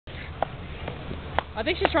I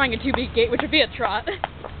think she's trying a 2-beat gait, which would be a trot.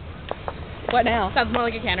 What now? Sounds more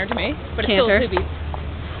like a canter to me, but Canter. it's still 2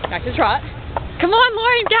 beats. Back to trot. Come on,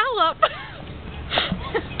 Lauren, gallop!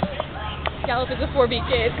 Gallop is a 4-beat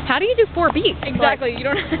gait. How do you do 4 beats? Exactly, you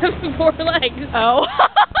don't have 4 legs. Oh.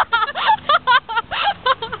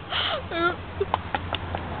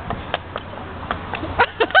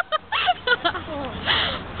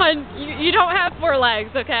 Hun, you don't have 4 legs,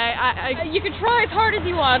 okay? You can try as hard as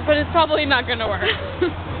you want, but it's probably not going to work.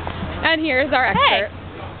 And here's our expert.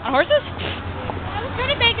 On horses? I was trying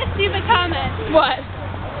to make a stupid comment. What?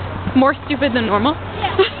 More stupid than normal?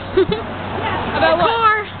 Yeah. Yeah. About what?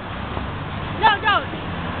 Car. No, don't.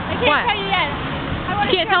 I can't What? tell you yet. I want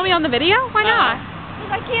You can't tell me on the video? Why not?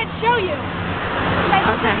 Because I can't show you. I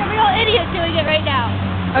look Okay. like a real idiot doing it right now.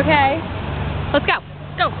 Okay. Let's go.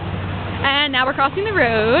 Go. And now we're crossing the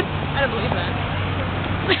road. I don't believe that.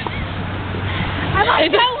 I'm like,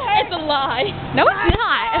 It's, so hurt. it's a lie. No, it's I'm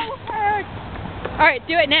not. so hurt. All right,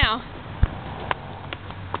 do it now.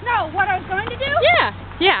 No, what I was going to do? Yeah.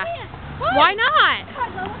 Yeah. What? Why not?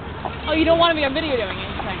 Oh, you don't want to be on video doing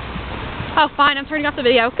anything. Oh, fine. I'm turning off the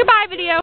video. Goodbye, video.